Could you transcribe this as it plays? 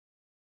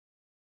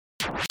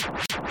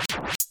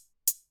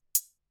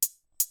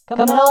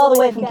Coming all the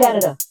way from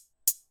Canada.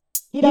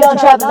 He done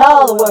traveling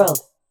all the world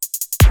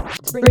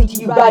to bring to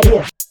you right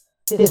here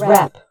this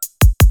rap.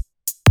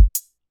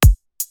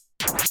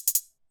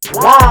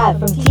 Live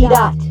from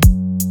T-Dot,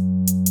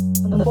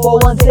 from the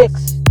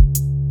 416.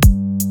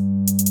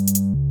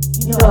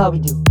 You know how we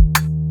do,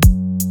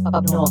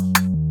 up north.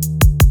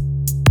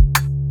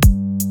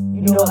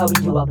 You know how we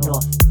do up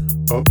north.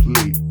 Up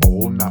late,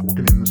 all night,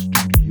 working in the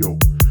studio,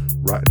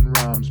 writing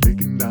rhymes,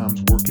 making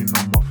dimes, working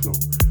on my flow.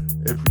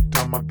 Every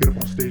time I get up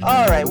on stage.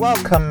 All right,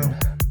 welcome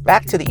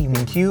back to the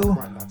Evening Queue.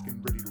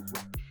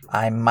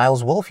 I'm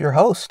Miles Wolfe, your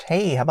host.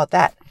 Hey, how about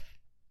that?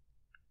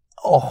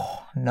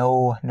 Oh,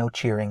 no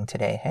cheering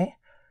today, hey?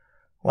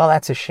 Well,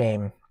 that's a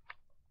shame.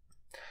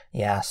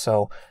 Yeah,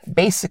 so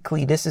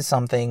basically this is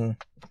something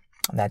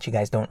that you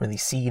guys don't really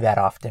see that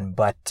often,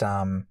 but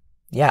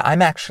yeah,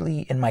 I'm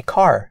actually in my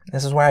car.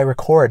 This is where I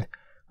record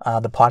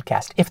the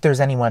podcast, if there's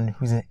anyone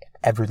who's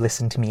ever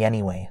listened to me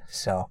anyway.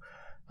 So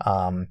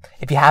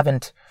if you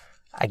haven't,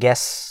 I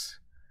guess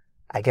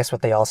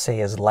what they all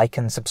say is like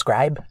and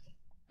subscribe,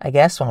 I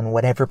guess, on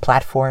whatever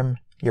platform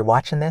you're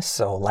watching this.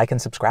 So like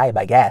and subscribe,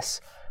 I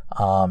guess.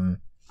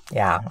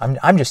 Yeah,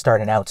 I'm just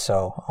starting out,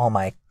 so all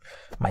my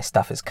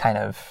stuff is kind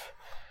of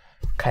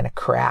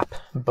crap,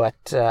 but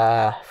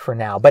for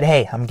now. But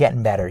hey, I'm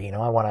getting better, you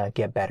know. I want to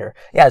get better.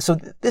 Yeah, so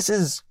this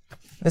is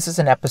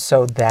an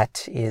episode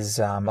that is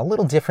a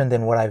little different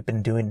than what I've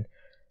been doing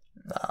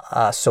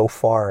so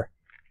far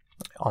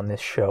on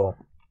this show.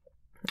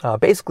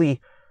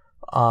 Basically,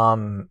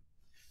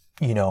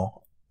 you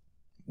know,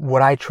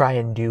 what I try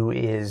and do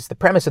is, the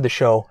premise of the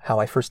show, how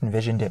I first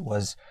envisioned it,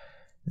 was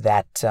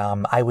that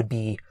I would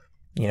be,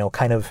 you know,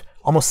 kind of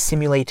almost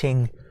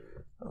simulating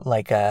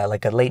like a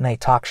late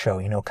night talk show,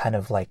 you know, kind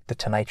of like The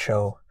Tonight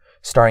Show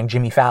starring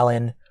Jimmy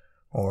Fallon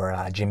or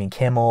Jimmy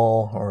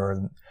Kimmel,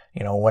 or,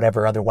 you know,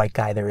 whatever other white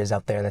guy there is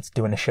out there that's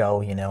doing a show,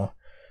 you know,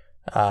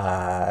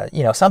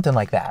 something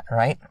like that,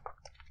 right?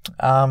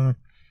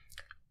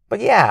 But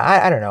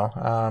yeah, I don't know.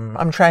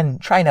 I'm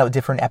trying out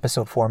different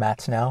episode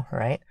formats now,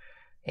 right?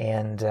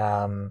 And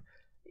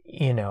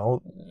you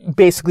know,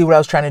 basically what I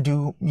was trying to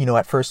do, you know,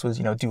 at first was,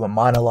 you know, do a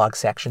monologue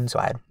section. So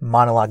I had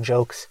monologue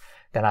jokes.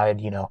 Then I would,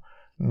 you know,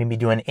 maybe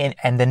do an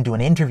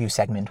interview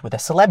segment with a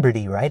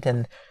celebrity, right?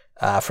 And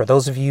for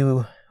those of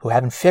you who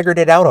haven't figured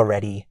it out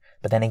already,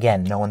 but then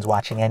again, no one's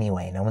watching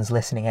anyway, no one's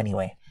listening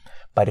anyway.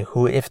 But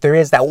if there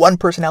is that one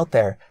person out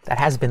there that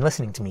has been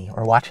listening to me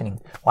or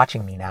watching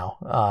me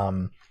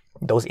now,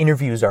 those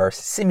interviews are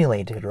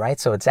simulated,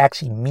 right? So it's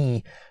actually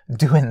me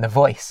doing the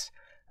voice.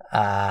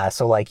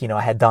 So like, you know,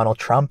 I had Donald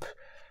Trump.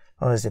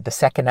 What was it? The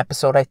second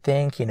episode, I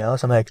think, you know,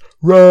 so I'm like,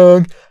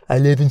 wrong, I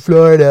live in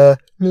Florida,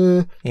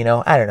 you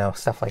know, I don't know,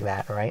 stuff like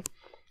that, right?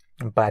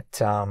 But,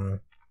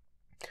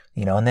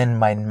 you know, and then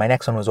my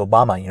next one was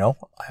Obama, you know,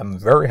 I'm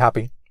very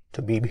happy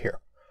to be here.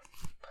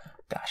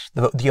 Gosh,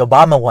 the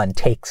Obama one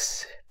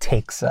takes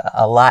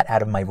a lot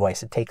out of my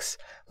voice. It takes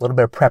a little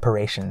bit of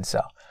preparation,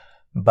 so,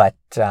 but,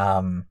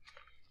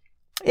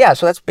 yeah,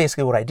 so that's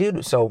basically what I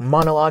do. So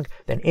monologue,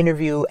 then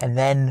interview, and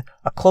then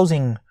a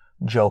closing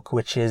joke,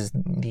 which is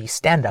the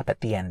stand-up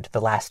at the end, the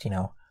last, you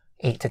know,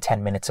 8 to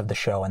 10 minutes of the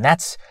show. And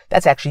that's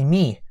actually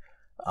me.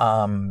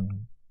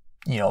 You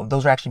know,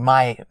 those are actually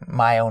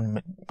my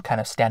own kind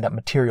of stand-up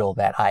material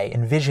that I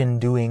envision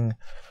doing,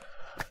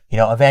 you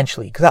know,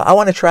 eventually. Because I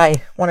want to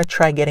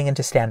try getting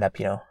into stand-up,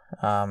 you know.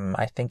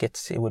 I think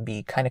it would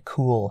be kind of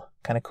cool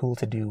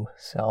to do.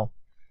 So,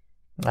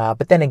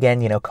 but then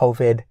again, you know,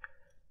 COVID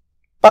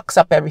bucks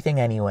up everything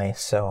anyway,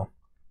 so,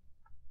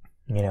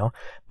 you know,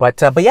 but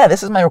yeah,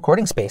 this is my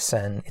recording space,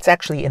 and it's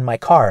actually in my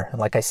car,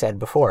 like I said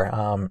before.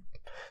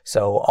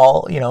 So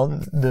all, you know,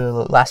 the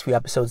last few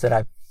episodes that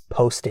I've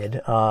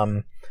posted,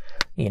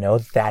 you know,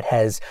 that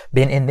has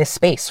been in this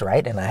space,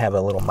 right? And I have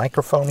a little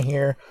microphone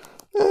here.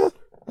 I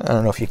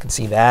don't know if you can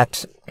see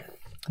that,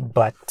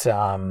 but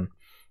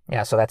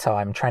yeah, so that's how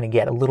I'm trying to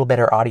get a little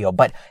better audio,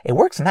 but it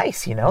works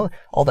nice, you know,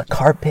 all the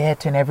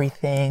carpet and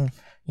everything.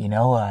 You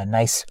know, a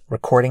nice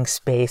recording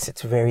space.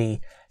 It's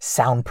very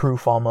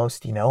soundproof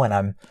almost, you know, and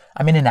I'm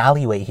in an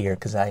alleyway here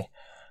because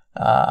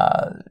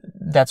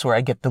that's where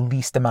I get the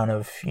least amount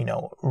of, you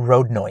know,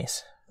 road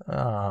noise.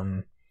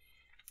 You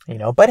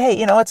know, but hey,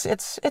 you know,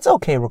 it's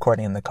okay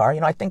recording in the car.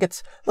 You know, I think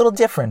it's a little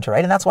different,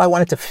 right? And that's why I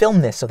wanted to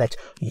film this, so that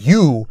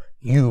you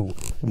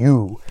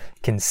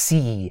can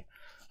see,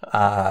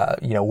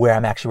 you know, where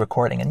I'm actually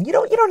recording. And you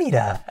don't need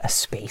a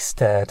space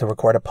to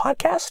record a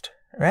podcast,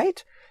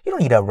 right? You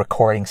don't need a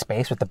recording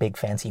space with the big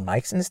fancy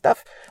mics and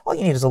stuff. All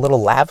you need is a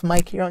little lav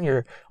mic here on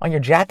your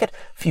jacket,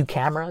 a few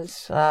cameras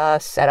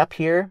set up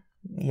here,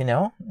 you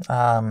know,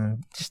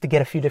 just to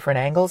get a few different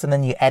angles, and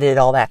then you edit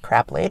all that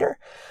crap later,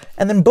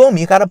 and then boom,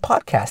 you got a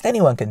podcast.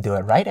 Anyone can do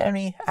it, right?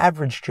 Any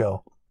average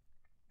Joe.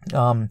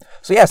 So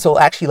yeah, so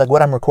actually, like,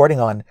 what I'm recording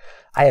on,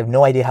 I have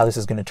no idea how this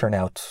is going to turn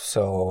out.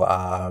 So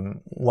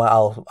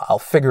well, I'll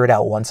figure it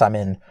out once I'm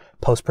in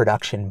post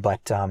production.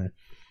 But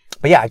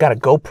yeah, I got a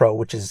GoPro,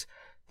 which is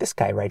this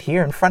guy right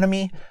here in front of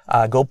me,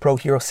 GoPro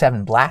Hero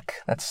 7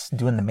 Black. That's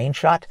doing the main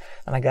shot.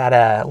 And I got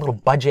a little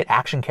budget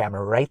action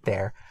camera right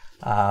there,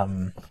 off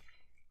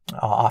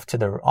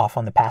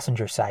on the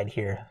passenger side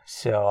here.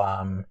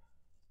 So,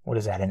 what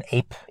is that? An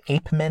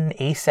Apeman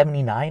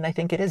A79, I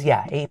think it is.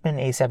 Yeah, Apeman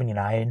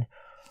A79.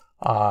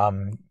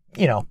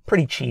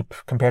 Pretty cheap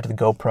compared to the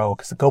GoPro,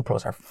 because the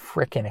GoPros are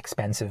freaking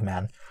expensive,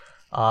 man.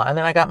 And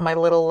then I got my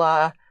little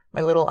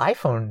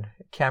iPhone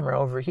camera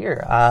over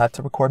here,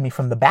 to record me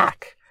from the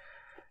back,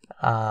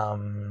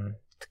 to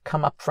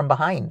come up from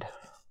behind.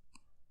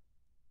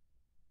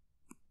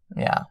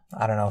 Yeah,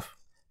 I don't know if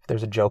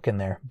there's a joke in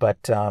there,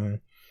 but,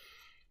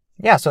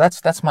 yeah, so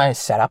that's my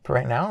setup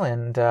right now.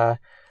 And,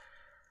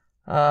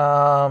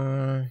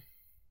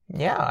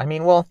 yeah, I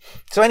mean, well,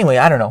 so anyway,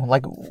 I don't know,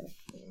 like,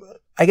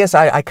 I guess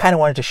I kind of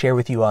wanted to share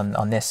with you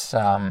on this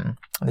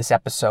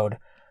episode.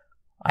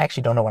 I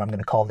actually don't know what I'm going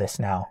to call this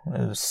now.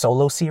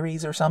 Solo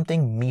series or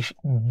something.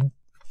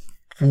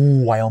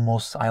 I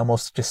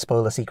almost just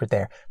spoiled a secret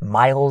there.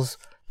 Miles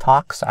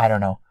Talks. I don't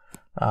know.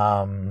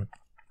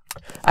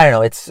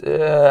 It's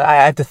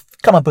I have to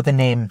come up with a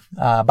name.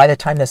 By the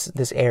time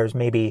this airs,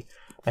 maybe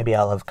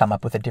I'll have come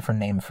up with a different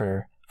name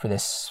for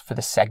this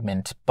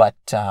segment. But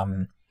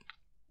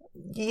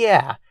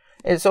yeah.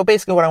 So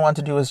basically what I want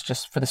to do is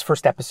just for this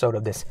first episode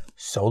of this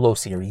solo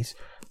series,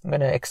 I'm going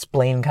to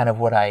explain kind of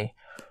what a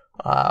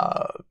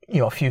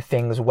few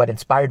things, what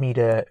inspired me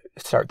to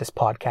start this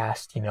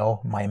podcast,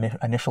 my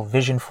initial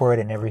vision for it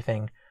and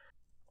everything.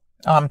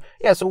 So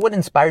what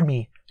inspired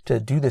me to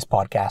do this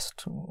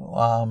podcast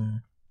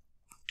was,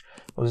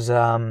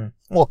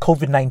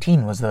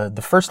 COVID-19 was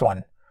the first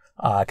one.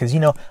 Because,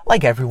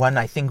 like everyone,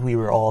 I think we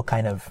were all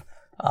kind of,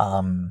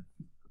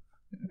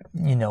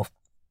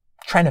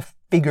 trying to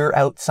figure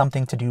out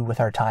something to do with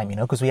our time,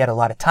 because we had a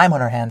lot of time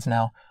on our hands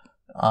now.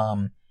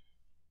 COVID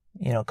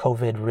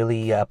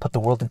really put the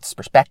world into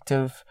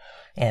perspective,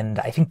 and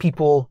I think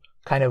people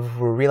kind of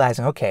were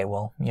realizing, okay,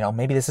 well,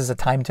 maybe this is a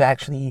time to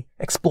actually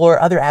explore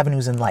other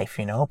avenues in life,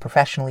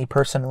 professionally,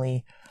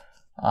 personally,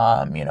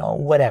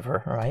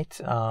 whatever, right?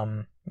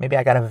 Maybe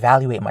I got to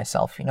evaluate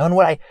myself, and I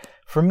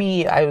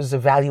was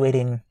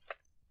evaluating,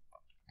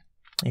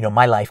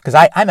 my life, because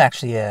I'm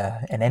actually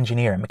an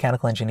engineer, a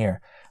mechanical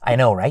engineer. I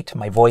know, right?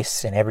 My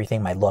voice and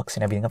everything, my looks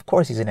and everything. Of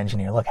course he's an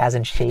engineer. Look,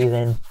 hasn't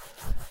shaven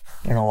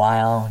in a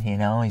while,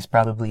 he's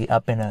probably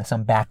up in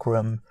some back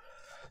room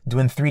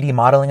doing 3D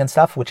modeling and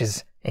stuff, which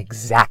is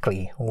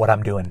exactly what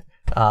I'm doing.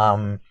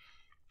 But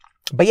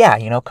yeah,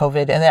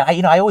 COVID, and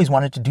then I always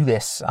wanted to do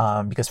this,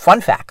 because fun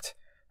fact,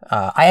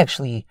 I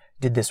actually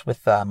did this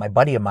with my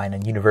buddy of mine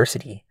in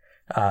university,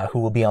 who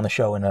will be on the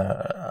show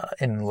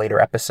in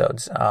later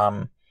episodes.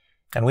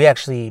 And we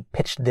actually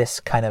pitched this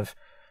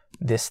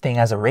thing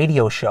as a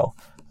radio show,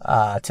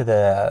 to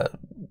the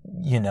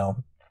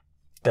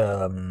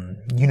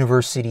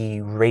university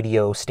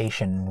radio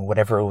station,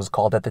 whatever it was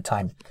called at the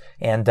time.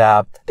 And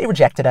they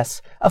rejected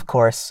us, of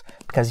course,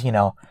 because,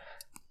 I'm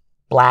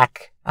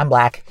black,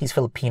 he's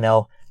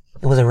Filipino.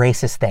 It was a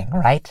racist thing,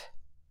 right?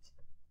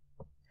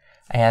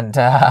 And,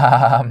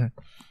 but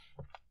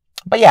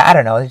yeah, I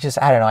don't know. I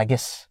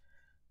guess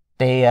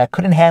they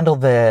couldn't handle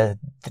the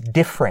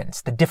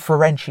difference, the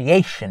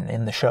differentiation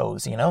in the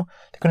shows, They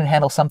couldn't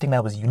handle something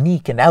that was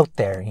unique and out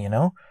there,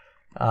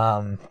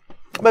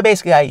 But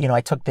basically,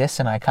 I took this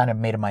and I kind of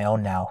made it my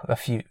own now,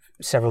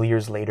 several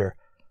years later.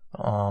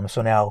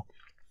 So now,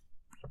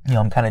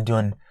 I'm kind of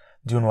doing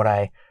what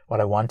I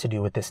want to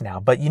do with this now.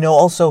 But,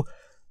 also,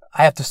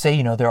 I have to say,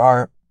 there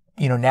are,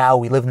 now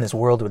we live in this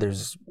world where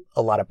there's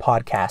a lot of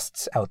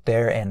podcasts out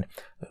there and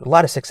a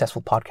lot of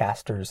successful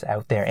podcasters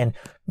out there. And,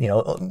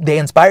 they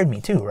inspired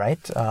me too, right?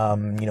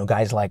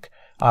 Guys like,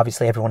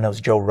 obviously everyone knows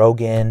Joe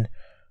Rogan,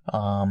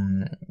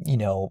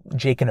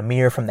 Jake and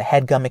Amir from the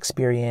Headgum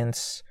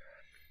Experience.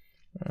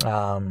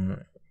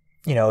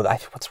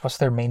 What's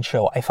their main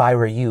show? If I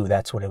Were You,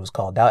 that's what it was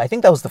called. I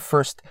think that was the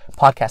first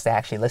podcast I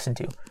actually listened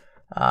to,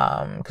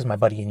 because my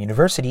buddy in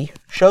university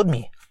showed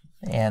me,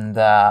 and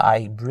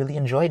I really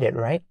enjoyed it,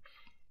 right?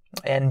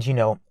 And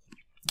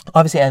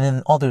obviously, and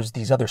then there's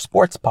these other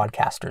sports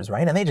podcasters,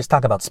 right? And they just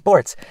talk about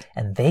sports,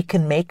 and they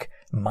can make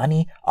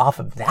money off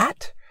of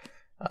that.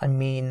 I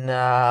mean,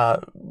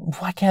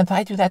 why can't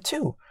I do that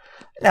too?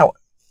 Now,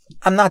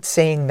 I'm not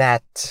saying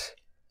that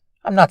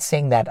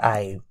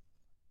I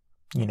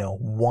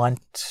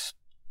want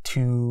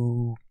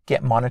to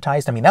get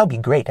monetized. I mean, that would be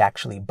great,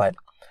 actually, but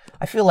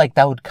I feel like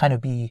that would kind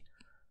of be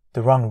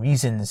the wrong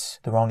reasons,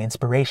 the wrong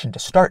inspiration to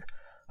start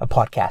a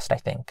podcast, I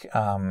think.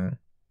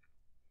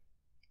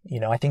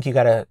 I think you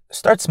got to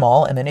start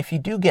small, and then if you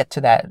do get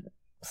to that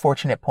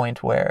fortunate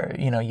point where,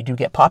 you do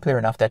get popular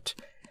enough that,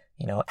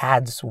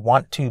 ads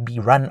want to be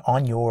run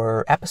on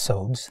your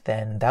episodes,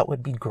 then that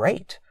would be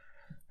great,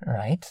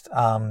 right?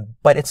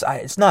 But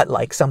it's not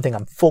like something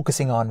I'm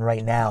focusing on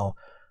right now.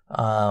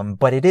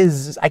 But it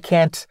is, I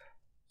can't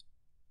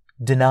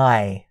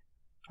not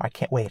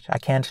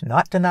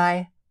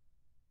deny.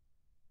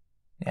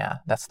 Yeah,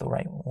 that's the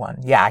right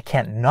one. Yeah, I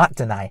can't not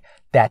deny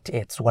that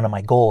it's one of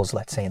my goals,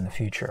 let's say, in the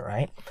future,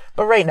 right?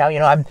 But right now,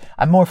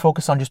 I'm more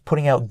focused on just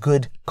putting out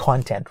good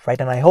content, right?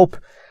 And I hope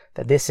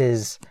that this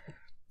is,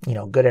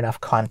 good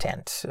enough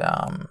content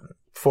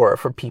for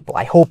people.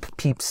 I hope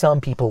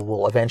some people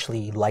will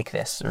eventually like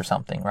this or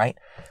something, right?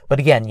 But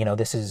again,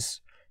 this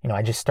is,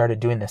 I just started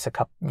doing this a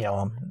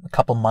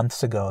couple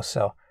months ago,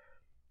 so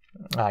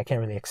I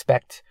can't really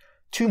expect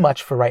too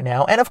much for right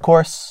now. And of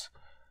course,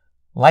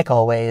 like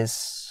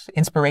always,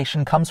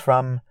 inspiration comes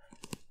from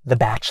The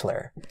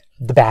Bachelor,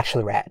 The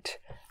Bachelorette,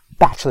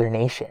 Bachelor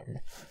Nation,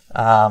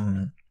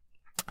 and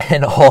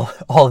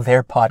all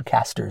their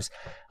podcasters.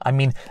 I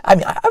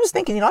was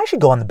thinking, I should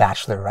go on The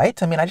Bachelor,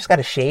 right? I just got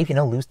to shave,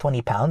 lose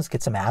 20 pounds,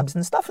 get some abs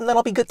and stuff, and then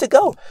I'll be good to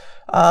go.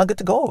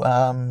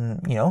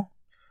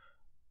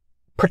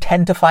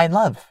 Pretend to find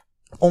love,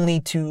 only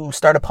to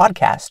start a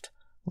podcast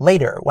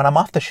later when I'm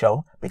off the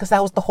show, because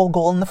that was the whole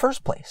goal in the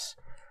first place.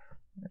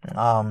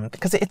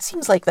 Because it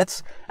seems like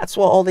that's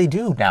what all they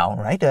do now,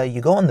 right?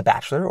 You go on The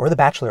Bachelor or The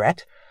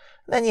Bachelorette,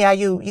 then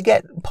you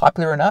get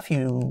popular enough,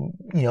 you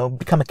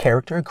become a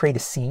character, create a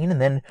scene, and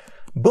then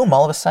boom,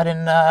 all of a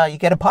sudden you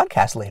get a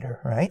podcast later,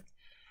 right?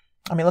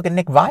 Look at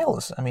Nick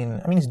Viles.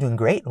 He's doing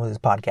great with his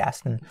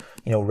podcast, and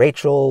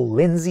Rachel,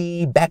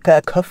 Lindsay,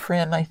 Becca,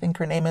 Kufrin, I think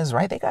her name is,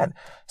 right? They got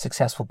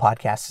successful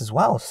podcasts as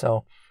well.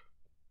 So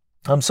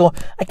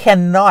I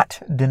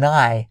cannot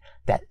deny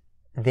that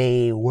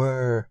they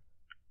were.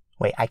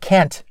 Wait, I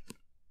can't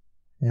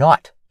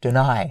not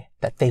deny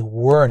that they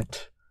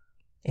weren't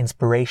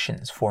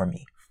inspirations for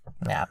me.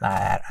 Nah,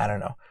 I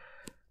don't know.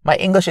 My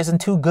English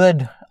isn't too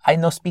good. I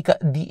no speak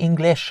the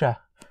English.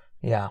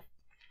 Yeah.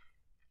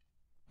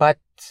 But,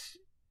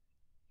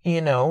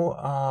 I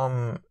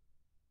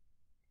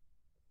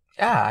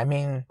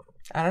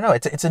don't know.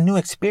 It's a new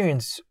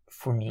experience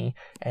for me.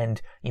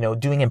 And,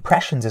 doing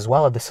impressions as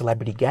well of the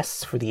celebrity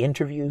guests for the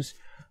interviews.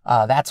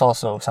 That's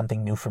also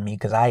something new for me,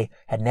 because I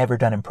had never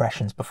done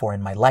impressions before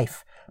in my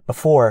life,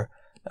 before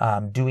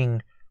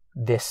doing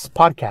this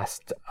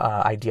podcast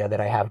idea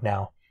that I have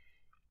now.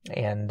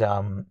 And,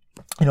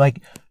 I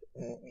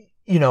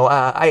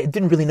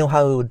didn't really know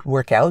how it would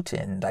work out,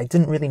 and I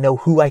didn't really know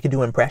who I could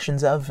do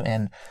impressions of.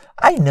 And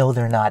I know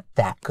they're not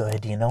that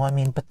good,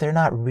 but they're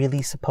not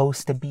really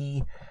supposed to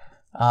be.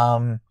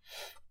 But,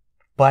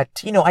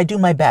 I do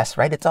my best,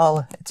 right? It's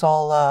all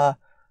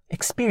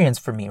experience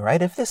for me,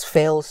 right? If this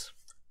fails,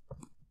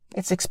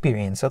 it's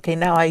experience. Okay,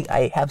 now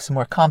I have some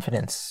more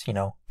confidence,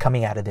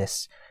 coming out of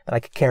this, that I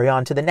could carry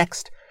on to the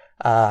next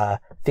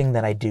thing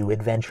that I do,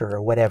 adventure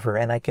or whatever,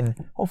 and I can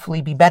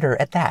hopefully be better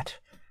at that,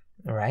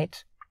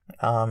 right?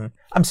 I'm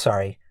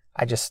sorry.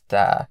 I just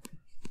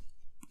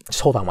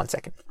hold on one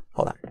second.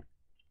 Hold on.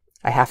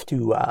 I have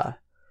to,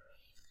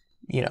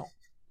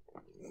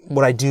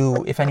 what I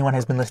do, if anyone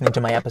has been listening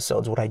to my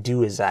episodes, what I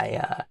do is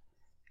I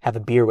have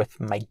a beer with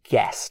my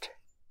guest,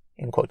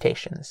 in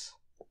quotations.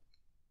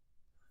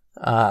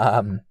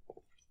 But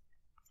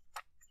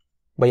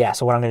yeah,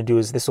 so what I'm going to do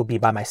is this will be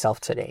by myself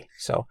today.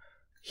 So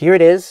here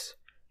it is.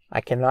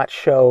 I cannot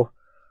show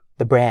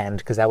the brand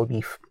because that would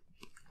be,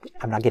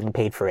 I'm not getting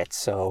paid for it.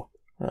 So,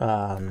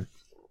 but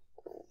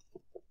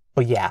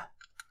yeah,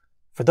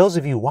 for those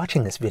of you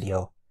watching this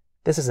video,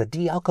 this is a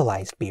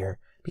de-alkalized beer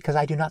because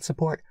I do not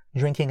support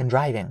drinking and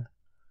driving.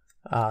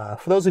 For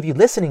those of you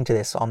listening to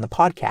this on the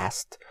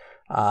podcast,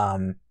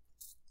 hold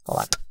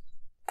on.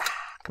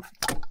 Come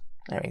on.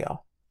 There we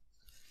go.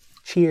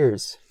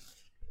 Cheers.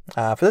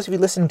 For those of you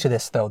listening to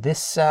this, though,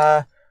 this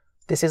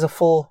is a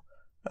full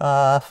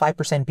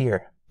 5%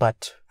 beer.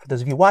 But for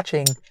those of you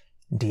watching,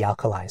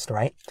 de-alkalized,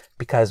 right?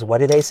 Because what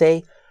do they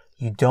say?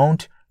 You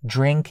don't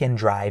drink and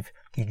drive.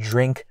 You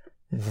drink,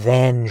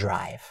 then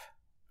drive.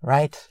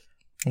 Right?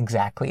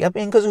 Exactly.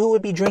 Because who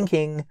would be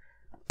drinking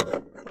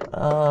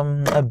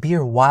a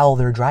beer while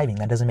they're driving?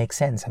 That doesn't make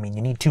sense.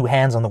 You need two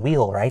hands on the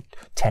wheel, right?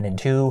 10 and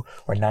 2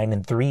 or 9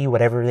 and 3,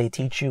 whatever they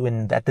teach you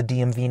at the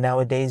DMV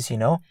nowadays,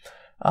 So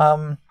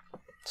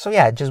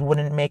yeah, it just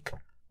wouldn't make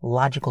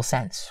logical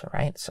sense,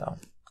 right? So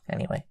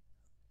anyway.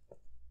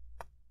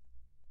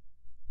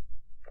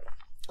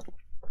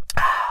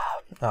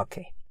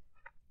 Okay.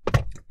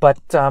 But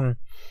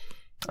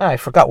I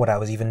forgot what I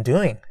was even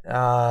doing.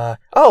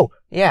 Oh,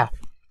 yeah.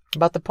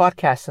 About the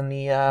podcast and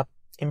the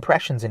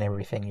impressions and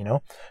everything,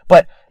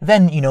 But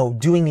then,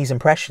 doing these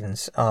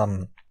impressions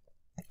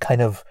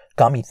kind of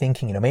got me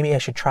thinking, maybe I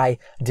should try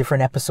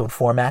different episode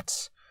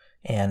formats.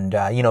 And,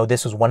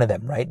 this was one of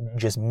them, right?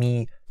 Just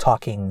me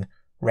talking,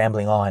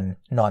 rambling on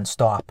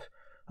nonstop,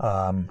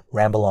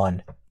 ramble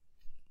on.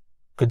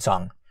 Good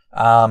song.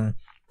 But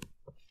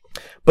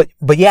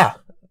yeah,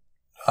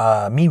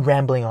 me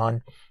rambling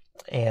on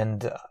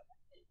and,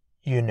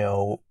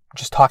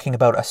 just talking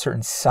about a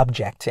certain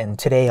subject. And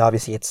today,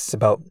 obviously, it's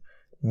about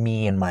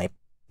me and my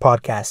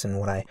podcast and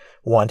what I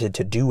wanted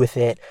to do with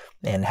it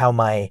and how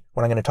what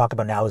I'm going to talk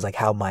about now is like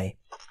how my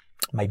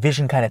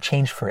vision kind of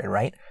changed for it,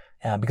 right?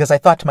 Because I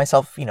thought to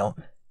myself,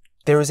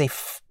 there is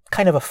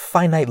kind of a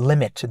finite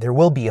limit. There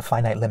will be a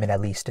finite limit, at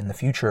least in the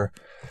future,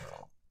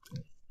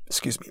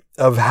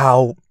 of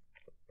how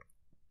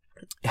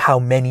how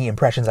many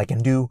impressions I can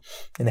do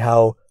and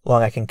how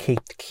long I can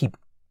keep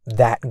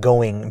that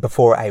going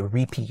before I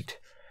repeat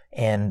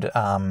and,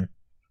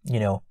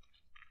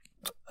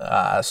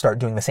 start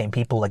doing the same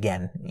people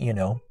again,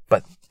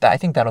 but I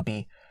think that'll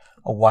be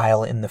a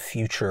while in the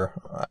future,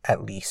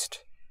 at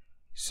least.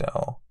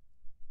 So,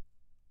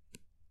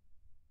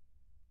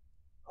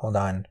 hold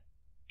on.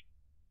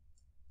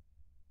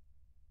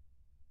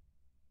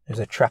 There's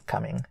a truck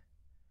coming.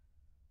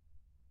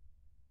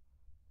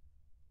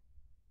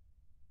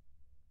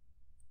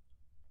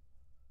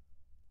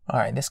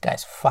 Alright, this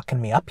guy's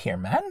fucking me up here,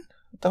 man.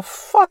 The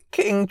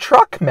fucking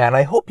truck, man.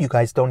 I hope you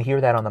guys don't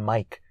hear that on the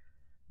mic.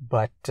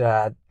 But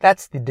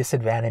that's the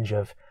disadvantage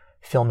of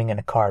filming in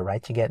a car,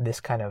 right? You get this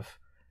kind of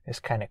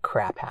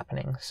crap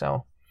happening.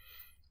 So,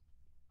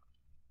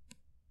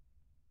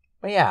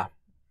 but yeah,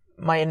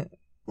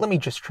 let me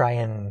just try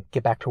and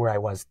get back to where I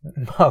was.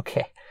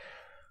 Okay.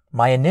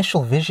 My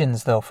initial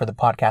visions, though, for the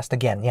podcast,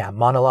 again, yeah,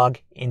 monologue,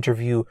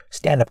 interview,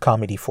 stand-up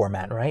comedy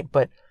format, right?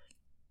 But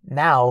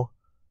now,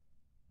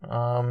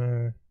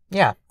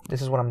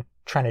 this is what I'm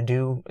trying to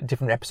do, a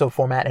different episode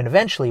format, and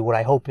eventually what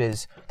I hope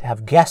is to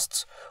have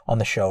guests on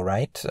the show,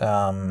 right?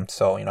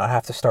 So, I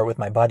have to start with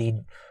my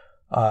buddy,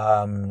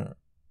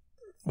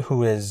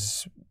 who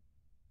is,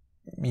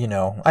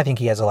 I think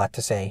he has a lot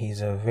to say.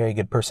 He's a very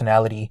good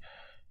personality,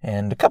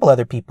 and a couple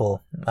other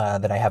people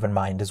that I have in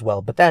mind as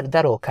well, but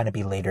that'll kind of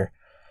be later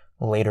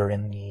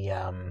in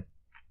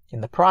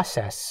the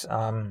process.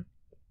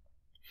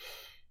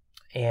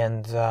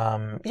 And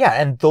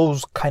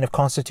those kind of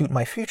constitute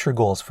my future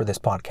goals for this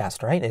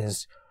podcast, right?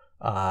 Is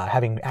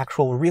having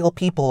actual real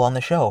people on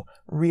the show,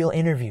 real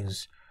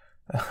interviews,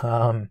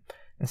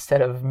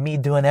 instead of me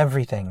doing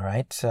everything,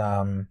 right?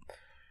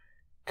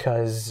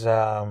 Because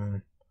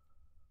I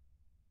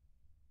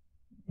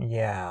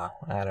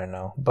don't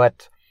know,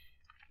 but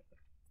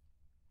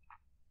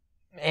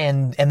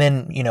and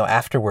then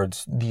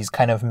afterwards these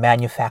kind of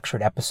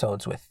manufactured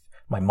episodes with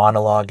my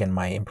monologue and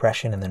my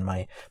impression and then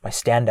my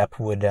stand-up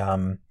would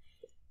kind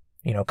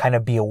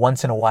of be a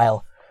once in a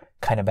while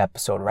kind of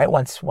episode, right?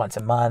 Once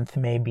a month,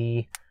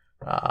 maybe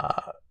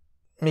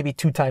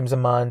 2 times a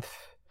month.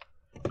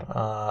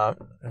 I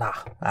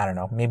don't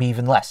know, maybe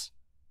even less.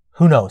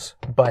 Who knows?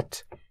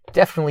 But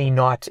definitely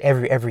not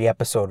every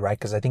episode, right?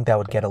 Because I think that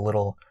would get a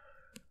little,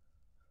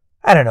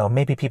 I don't know,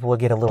 maybe people would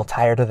get a little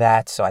tired of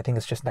that. So I think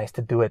it's just nice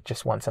to do it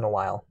just once in a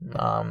while.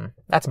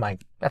 That's my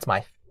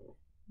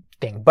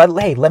thing. But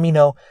hey, let me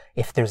know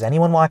if there's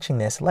anyone watching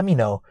this. Let me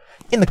know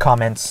in the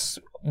comments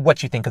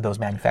what you think of those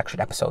manufactured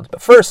episodes.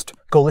 But first,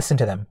 go listen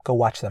to them. Go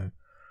watch them.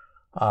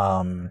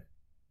 I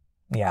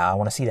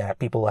want to see that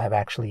people have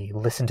actually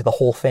listened to the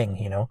whole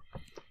thing,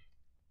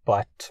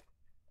 But,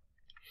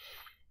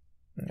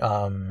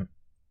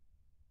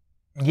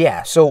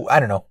 so I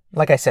don't know.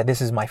 Like I said,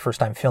 this is my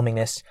first time filming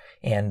this,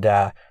 and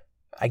I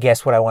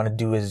guess what I want to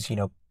do is,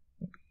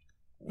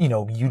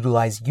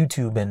 utilize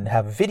YouTube and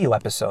have video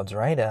episodes,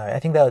 right? I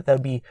think that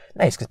would be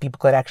nice because people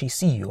could actually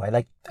see you.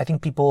 I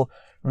think people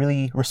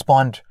really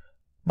respond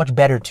much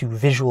better to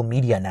visual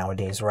media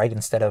nowadays, right?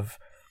 Instead of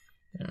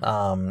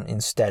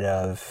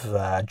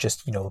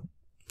just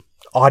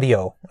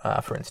audio,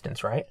 for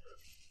instance, right?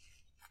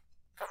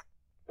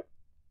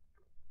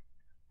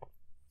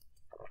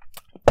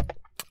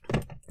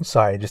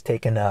 Sorry, just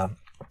taking a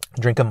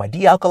drink of my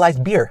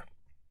de-alkalized beer.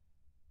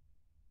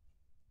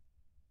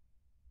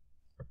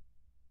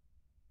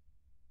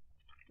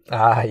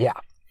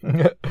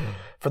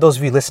 For those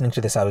of you listening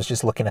to this, I was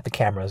just looking at the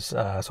cameras,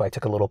 so I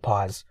took a little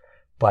pause.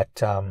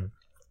 But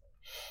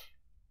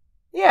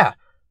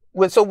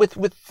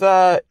with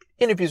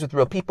interviews with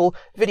real people,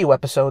 video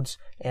episodes,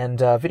 and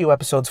video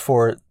episodes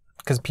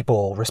because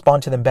people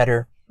respond to them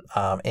better,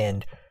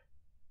 and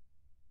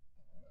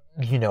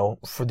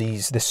for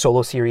this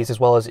solo series, as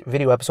well as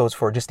video episodes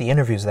for just the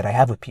interviews that I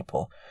have with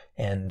people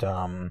and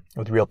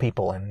with real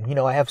people. And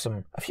I have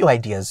a few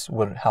ideas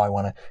how I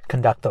want to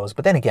conduct those.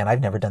 But then again, I've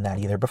never done that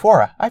either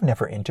before. I've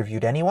never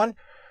interviewed anyone.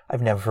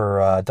 I've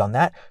never done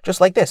that.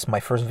 Just like this, my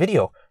first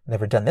video.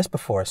 Never done this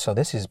before, so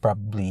this is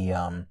probably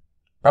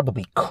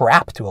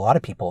crap to a lot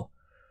of people.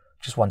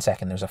 Just one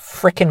second. There's a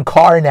frickin'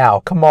 car now.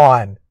 Come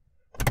on.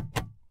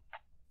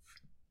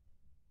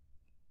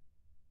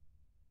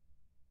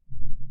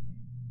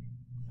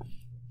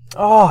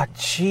 Oh,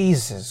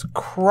 Jesus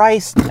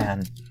Christ,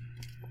 man.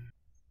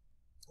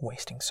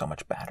 Wasting so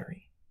much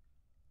battery.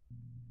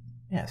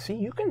 Yeah, see,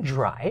 you can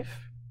drive.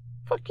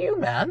 Fuck you,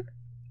 man.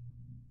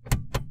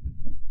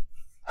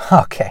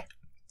 Okay.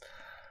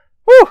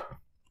 Woo!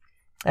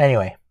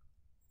 Anyway,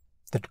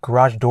 the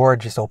garage door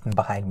just opened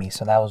behind me,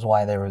 so that was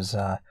why there was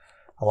a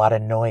lot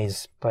of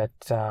noise. But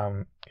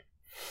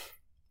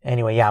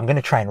anyway, I'm going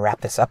to try and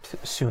wrap this up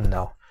soon,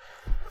 though.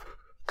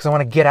 Because I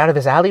want to get out of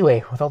this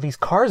alleyway with all these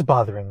cars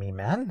bothering me,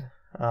 man.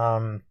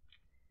 So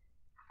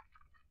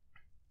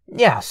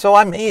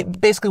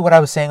basically what I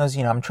was saying was,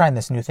 I'm trying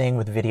this new thing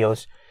with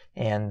videos.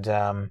 And,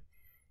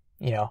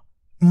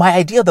 my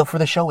idea, though, for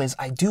the show is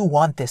I do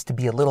want this to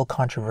be a little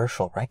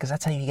controversial, right? Because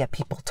that's how you get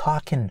people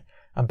talking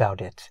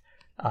about it.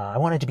 I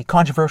want it to be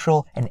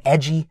controversial and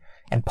edgy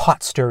and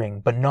pot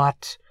stirring, but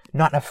not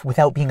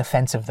without being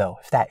offensive though.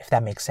 If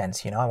that makes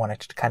sense, I want it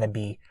to kind of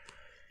be,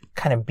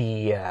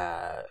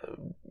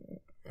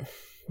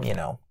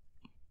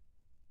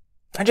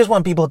 I just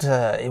want people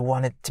to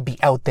want it to be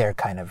out there,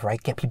 kind of,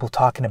 right? Get people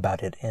talking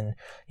about it, and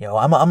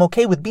I'm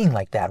okay with being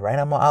like that, right?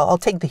 I'll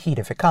take the heat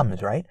if it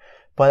comes, right?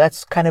 But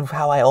that's kind of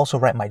how I also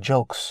write my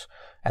jokes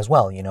as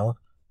well,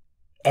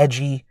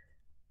 edgy,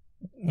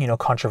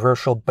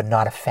 controversial, but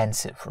not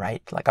offensive,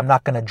 right? Like I'm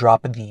not gonna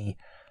drop the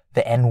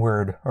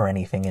N-word or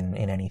anything in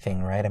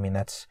anything, right? I mean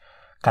that's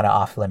kind of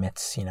off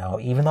limits,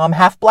 even though I'm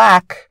half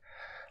black,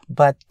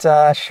 but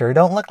sure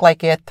don't look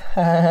like it,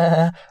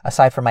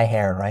 aside from my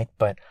hair, right?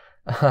 But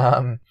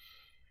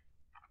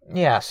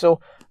yeah, so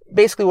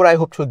basically what I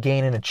hope to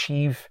gain and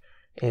achieve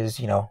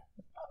is,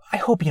 I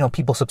hope,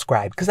 people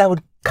subscribe, because that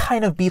would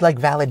kind of be like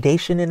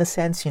validation in a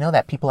sense,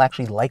 that people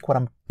actually like what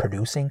I'm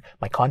producing,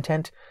 my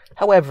content.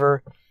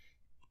 However,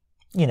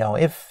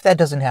 if that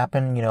doesn't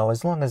happen,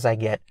 as long as I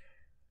get,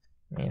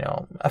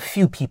 a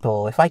few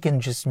people, if I can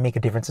just make a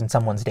difference in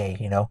someone's day,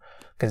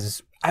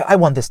 because I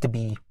want this to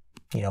be,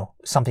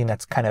 something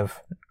that's kind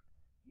of,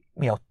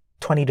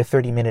 20 to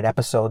 30 minute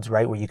episodes,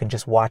 right? Where you can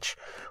just watch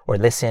or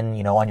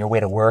listen, on your way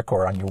to work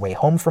or on your way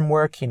home from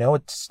work.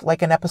 It's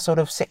like an episode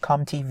of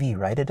sitcom TV,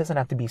 right? It doesn't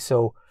have to be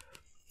so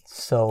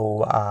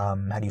how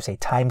do you say,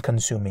 time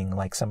consuming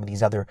like some of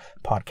these other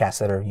podcasts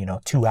that are,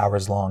 2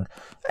 hours long.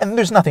 And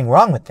there's nothing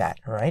wrong with that,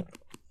 right?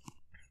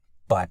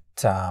 But,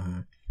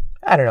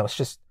 I don't know. It's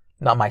just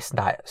not my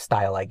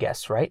style, I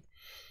guess, right?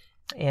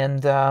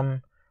 And,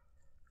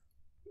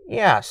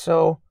 yeah,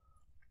 so,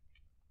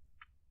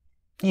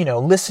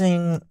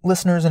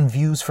 listeners and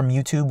views from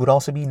YouTube would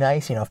also be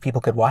nice. If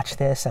people could watch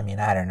this, I mean,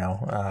 I don't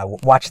know,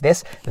 watch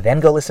this, then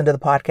go listen to the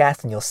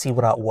podcast, and you'll see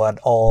what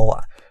all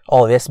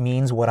of this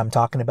means, what I'm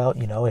talking about.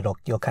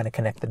 You'll kind of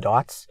connect the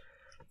dots.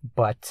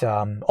 But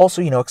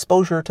also,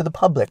 exposure to the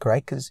public,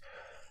 right? Because,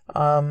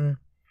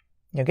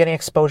 getting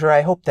exposure,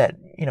 I hope that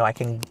I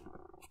can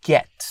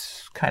get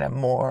kind of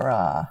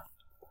more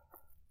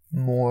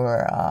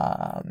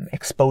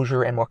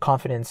exposure and more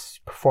confidence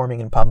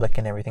performing in public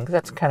and everything, because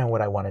that's kind of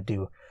what I want to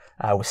do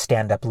with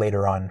stand-up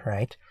later on,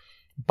 right?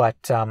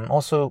 But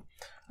also,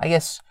 I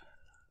guess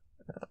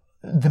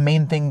the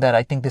main thing that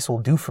I think this will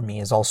do for me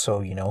is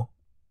also,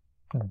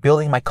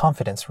 building my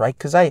confidence, right?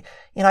 Because I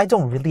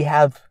don't really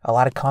have a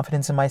lot of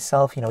confidence in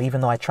myself,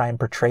 even though I try and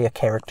portray a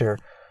character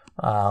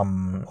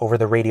over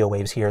the radio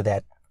waves here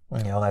that,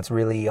 that's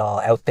really all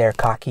out there,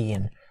 cocky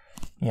and,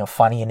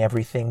 funny and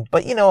everything.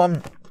 But,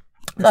 I'm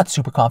not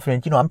super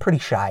confident. I'm pretty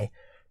shy,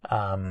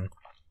 in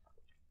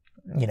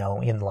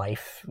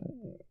life,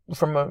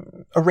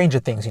 from a range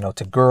of things,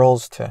 to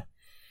girls, to,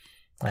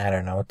 I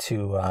don't know,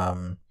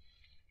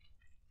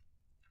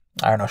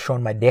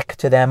 showing my dick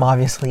to them,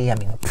 obviously. I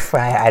mean,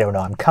 I don't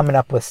know. I'm coming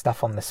up with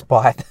stuff on the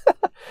spot.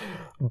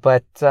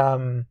 But,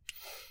 asking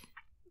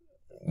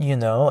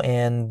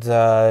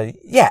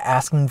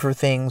for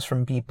things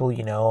from people,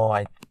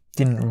 I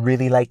didn't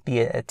really like the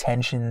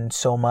attention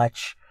so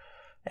much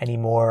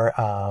anymore.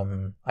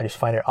 I just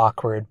find it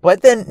awkward.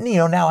 But then,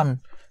 now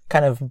I'm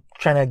kind of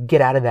trying to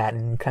get out of that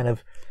and kind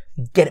of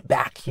get it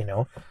back,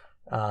 And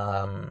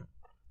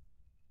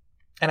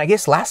I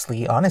guess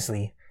lastly,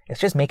 honestly, it's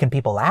just making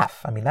people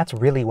laugh. I mean, that's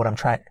really what I'm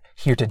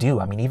here to do.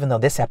 I mean, even though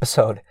this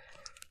episode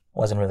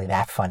wasn't really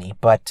that funny,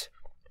 but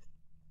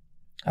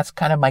that's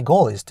kind of my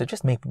goal, is to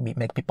just make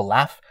people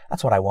laugh.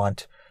 That's what I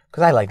want,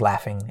 because I like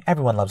laughing.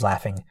 Everyone loves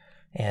laughing.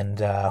 And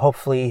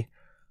hopefully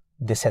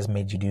this has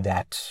made you do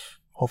that.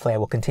 Hopefully I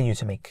will continue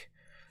to make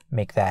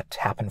that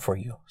happen for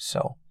you.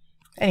 So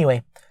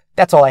anyway,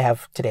 that's all I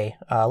have today.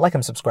 Like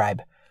and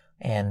subscribe.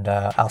 And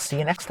I'll see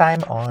you next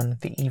time on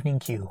the Evening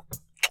Q.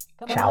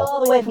 Coming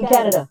all the way from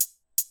Canada.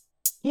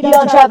 Keep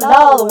on traveling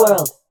all the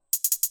world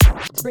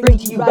to bring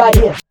to you right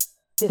here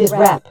this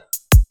rap.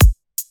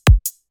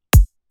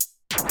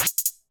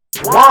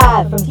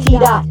 Live from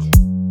T-Dot,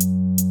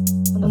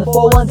 from the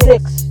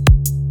 416.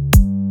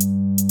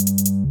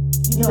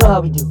 You know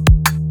how we do.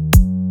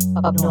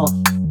 Up north.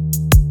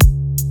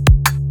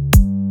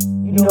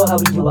 You know how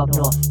we do up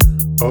north.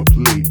 Up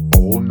late,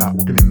 all night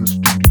working in the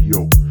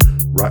studio,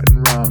 writing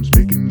rhymes,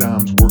 making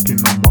dimes, working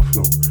on my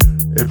flow.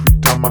 Every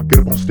time I get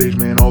up on stage,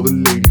 man, all the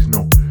ladies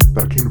know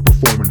that I came to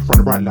perform in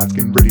front of bright lights,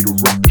 getting ready to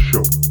rock the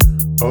show.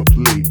 Up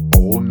late,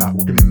 all night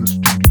working in the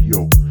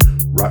studio,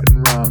 writing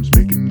rhymes,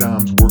 making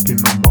dimes, working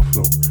on my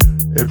flow.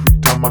 Every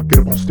time I get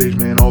up on stage,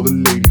 man, all the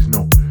ladies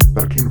know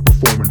that I came to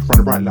perform in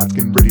front of bright lights,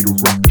 getting ready to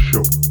rock the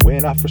show.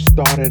 When I first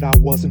started, I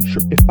wasn't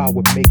sure if I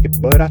would make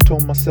it, but I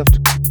told myself to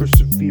keep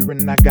persevere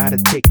and I gotta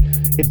take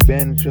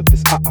advantage of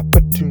this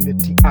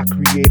opportunity I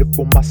created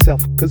for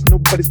myself. Cause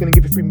nobody's gonna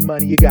give you free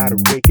money, you gotta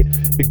rake it.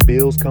 Big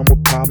bills come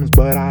with problems,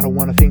 but I don't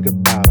wanna think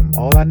about them.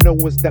 All I know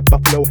is that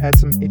Buffalo had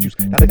some issues,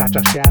 now they got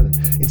Josh Allen,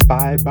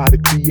 inspired by the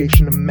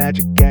creation of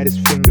magic at his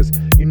fingers.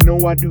 You know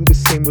I do the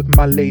same with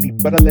my lady,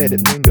 but I let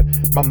it linger.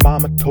 My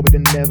mama told me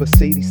to never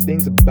say these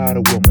things about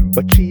a woman,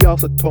 but she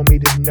also told me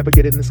to never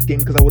get in this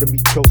game cause I wouldn't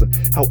be chosen.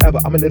 However,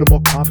 I'm a little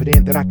more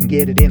confident that I can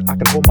get it in, I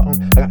can hold my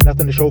own. I got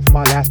nothing to show for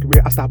my last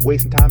career, I stopped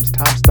wasting time, it's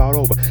time to start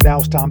over. Now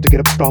it's time to get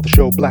up and start the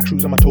show. Black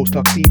shoes on my toes,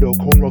 tuxedo,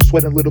 cornrows,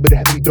 sweating a little bit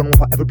heavily. Don't know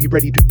if I'll ever be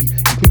ready to be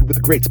included with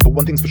the greats, but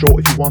one thing's for sure,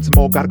 if you want some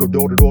more, gotta go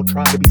door to door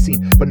trying to be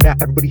seen. But now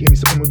everybody hear me,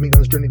 so come with me on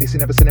this journey. They say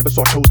never,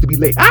 so I chose to be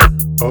late.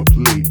 Up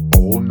late,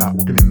 all night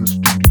working in the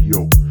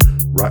studio,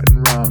 writing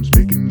rhymes,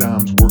 making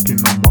dimes, working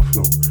on my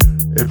flow.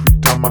 Every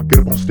time I get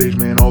up on stage,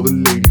 man, all the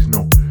ladies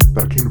know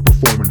that I came to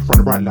perform in front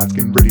of bright lights,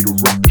 getting ready to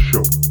rock the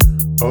show.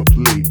 Up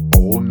late,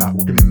 all night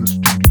working in the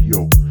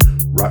studio,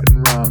 writing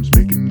rhymes,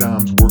 making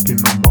dimes,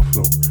 working on my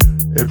flow.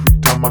 Every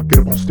time I get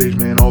up on stage,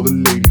 man, all the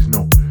ladies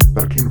know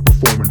that I came to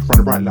perform in front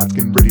of bright lights,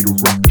 getting ready to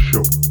rock the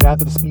show. Now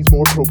that the speed's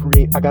more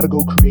appropriate, I gotta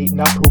go create,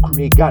 not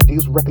procreate. Got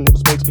deals with record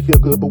labels, makes me feel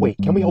good, but wait,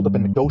 can we hold up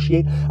and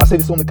negotiate? I say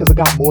this only cause I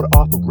got more to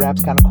offer.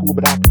 Rap's kinda cool,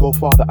 but I can go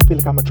farther. I feel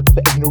like I'm a triple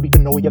threat, you don't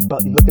even know yet,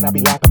 but you looking at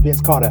me like I'm Vince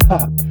Carter.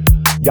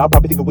 Y'all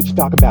probably thinking what you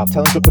talking about.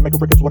 Telling jokes to make a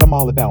record's what I'm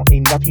all about.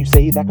 Ain't nothing you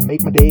say that can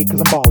make my day,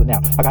 cause I'm ballin'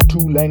 out. I got 2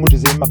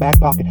 languages in my back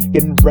pocket,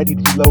 getting ready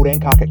to reload and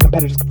cock it.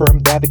 Competitors confirm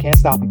that they can't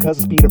stop them, cause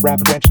the speed of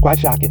rap is quite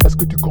shocking. Est-ce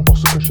que tu comprends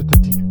ce que je te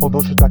dis? Pendant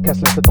que je t'accasse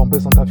la tête en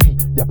baisant ta fille.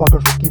 Y'a pas grand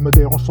chose qui me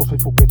dérange sauf les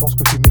faux prétences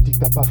que tu me dis que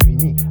t'as pas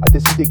fini. À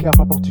décider qu'un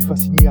rappeur tu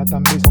fasses signer à ta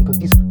maison de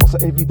 10. Bon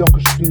c'est évident que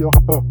je suis le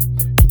rappeur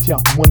qui tient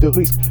moins de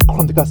risques.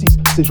 Chronique à 6,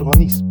 c'est jour à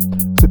Nice.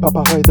 C'est pas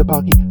pareil de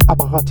Paris à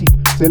Paraty.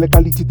 C'est la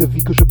qualité de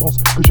vie que je pense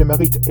que je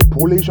mérite. Et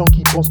pour les gens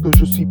qui pensent que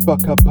je suis pas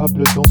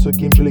capable dans ce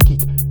game, je les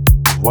quitte.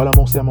 Voilà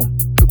mon sermon,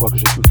 je crois que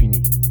j'ai tout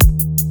fini.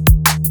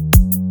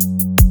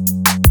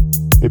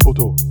 Et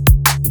poto,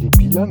 il est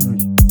bilingue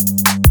lui.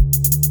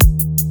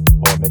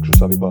 Oh mec, je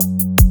savais pas.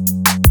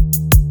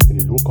 Il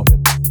est lourd quand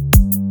même.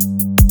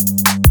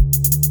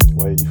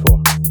 Ouais, il est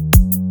fort.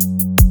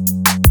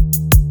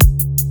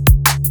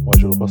 Ouais,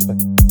 je le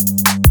respecte.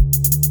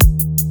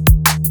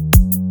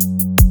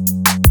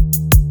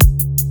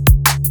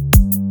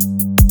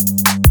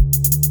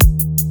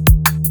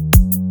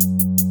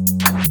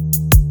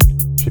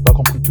 J'ai pas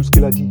compris tout ce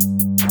qu'il a dit,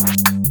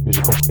 mais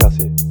j'ai compris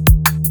assez.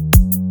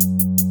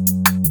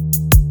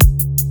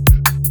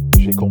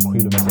 J'ai compris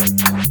le message.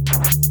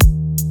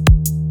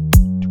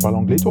 Tu parles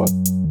anglais, toi?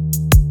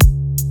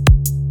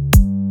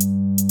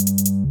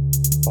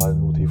 Bah,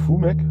 nous, t'es fou,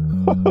 mec.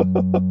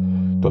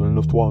 Dans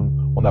le 9-3,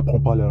 on n'apprend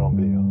pas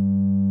l'anglais. Hein.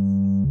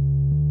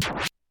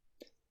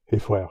 Hé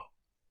frère,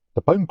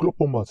 t'as pas une clope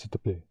pour moi, s'il te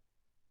plaît?